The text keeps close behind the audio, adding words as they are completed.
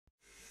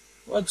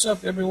What's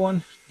up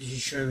everyone? This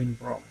is Sherwin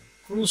from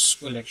Cruise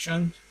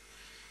Collection.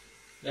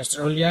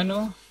 Lester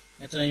Juliano.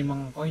 Ito na yung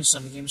mga coins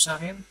na bigay mo sa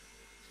akin.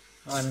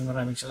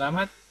 Maraming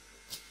salamat.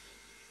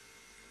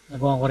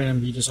 Nagawa ko rin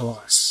ng video sa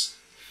wakas.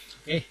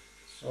 Okay,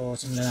 so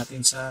simulan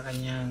natin sa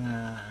kanyang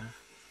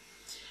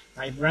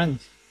Thai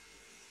brand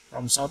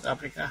from South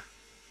Africa.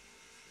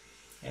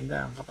 And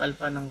ang kapal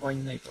pa ng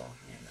coin na ito.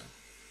 Ayan,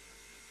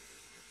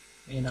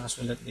 may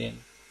nakasulat din.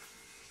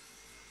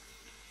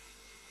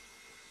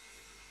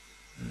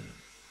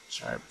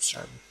 Sharp.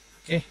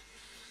 Okay.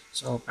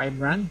 So, Thai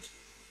brand.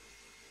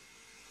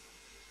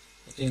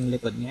 Ito yung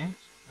likod niya.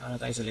 Ano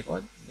tayo sa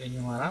likod.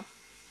 Then yung harap.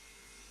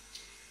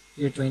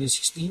 Year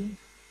 2016.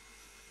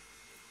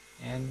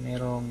 And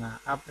merong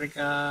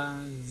Africa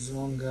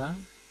Zonga.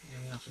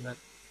 Yung nakasulat.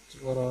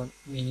 Siguro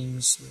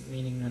meaning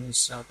nun is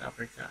South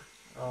Africa.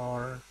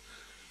 Or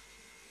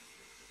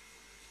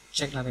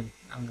check natin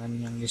ang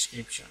kanyang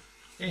description.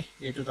 Okay.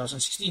 Year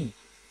 2016.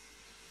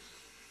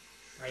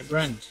 Thai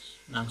brand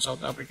ng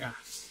South Africa.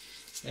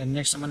 And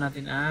next naman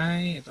natin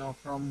ay ito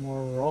from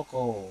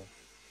Morocco.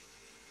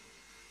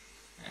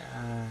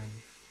 Ayan.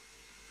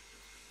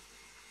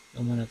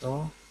 Luma na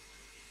to.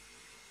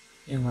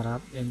 Yung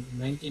harap. Then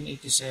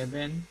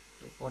 1987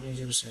 to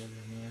 1407.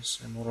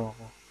 Yes,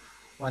 Morocco.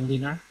 1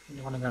 dinar.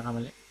 Hindi ko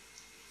nagkakamali.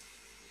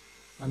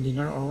 1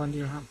 dinar or 1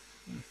 dirham.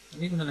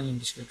 Hindi ko na lang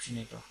yung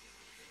description nito.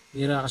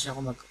 Bira kasi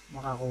ako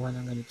makakuha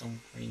ng ganitong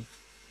coin.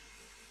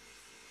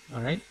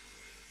 Alright.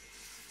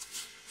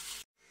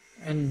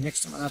 And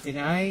next naman natin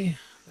ay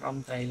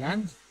from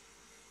Thailand.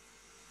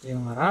 Ito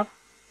yung harap.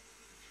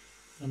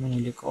 Ito naman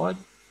yung likod.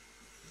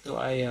 Ito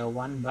ay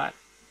 1 baht.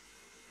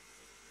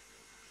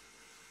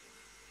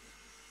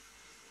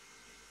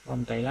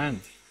 From Thailand.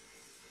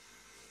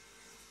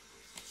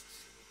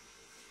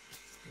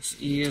 This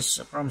is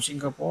from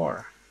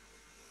Singapore.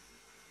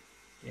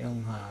 Ito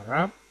yung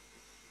harap.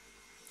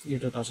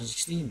 Year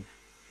 2016.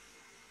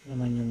 Ito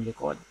naman yung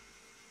likod.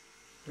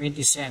 20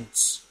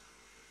 cents.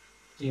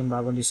 Ito yung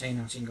bagong design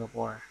ng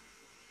Singapore.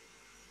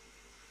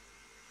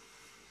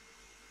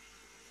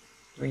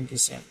 20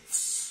 cents.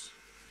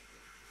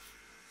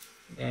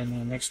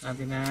 Then, next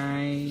natin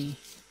ay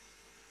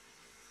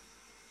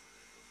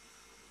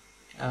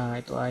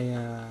ito ay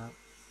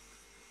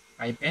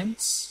 5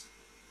 pence.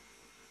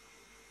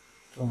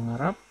 Ito ang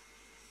harap.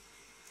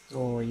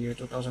 Ito, year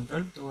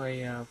 2012. Ito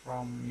ay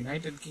from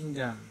United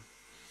Kingdom.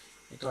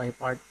 Ito ay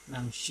part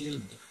ng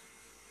shield.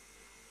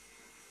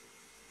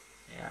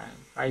 Ayan,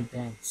 5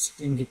 pence. Ito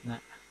yung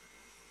gitna.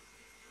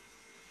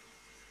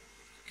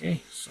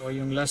 Okay, so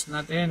yung last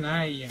natin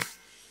ay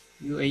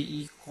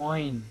UAE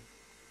coin.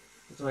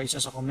 Ito ay isa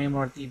sa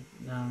commemorative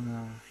ng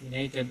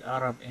United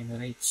Arab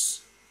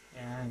Emirates.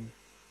 Ayan.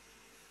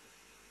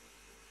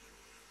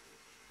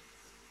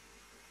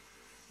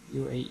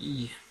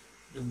 UAE,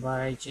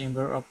 Dubai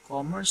Chamber of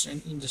Commerce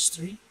and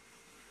Industry,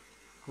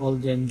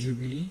 Golden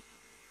Jubilee.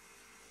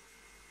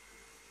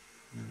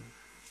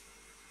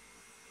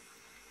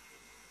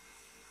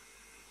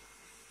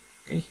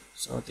 Okay,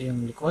 so ito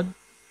yung likod.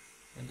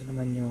 Ito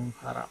naman yung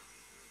harap.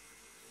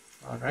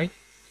 Alright.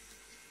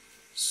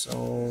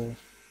 So,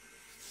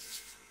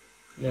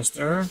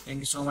 Lester,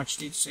 thank you so much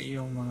dito sa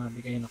iyong mga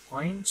bigay na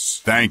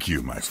coins. Thank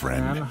you, my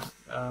friend.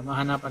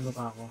 Mahanapan mo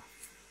pa ako.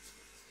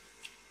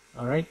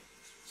 Alright.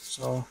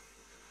 So,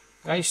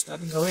 guys,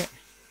 dating gawin.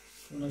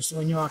 Kung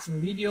nagustuhan nyo aking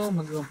video,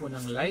 mag-iwan po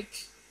ng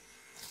like.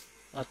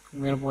 At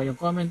kung meron po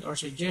kayong comment or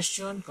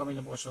suggestion, comment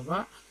na po sa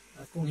baba.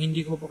 At kung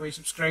hindi ko po kayo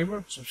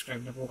subscriber, subscribe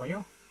na po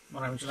kayo.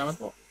 Maraming salamat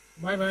po.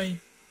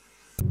 Bye-bye!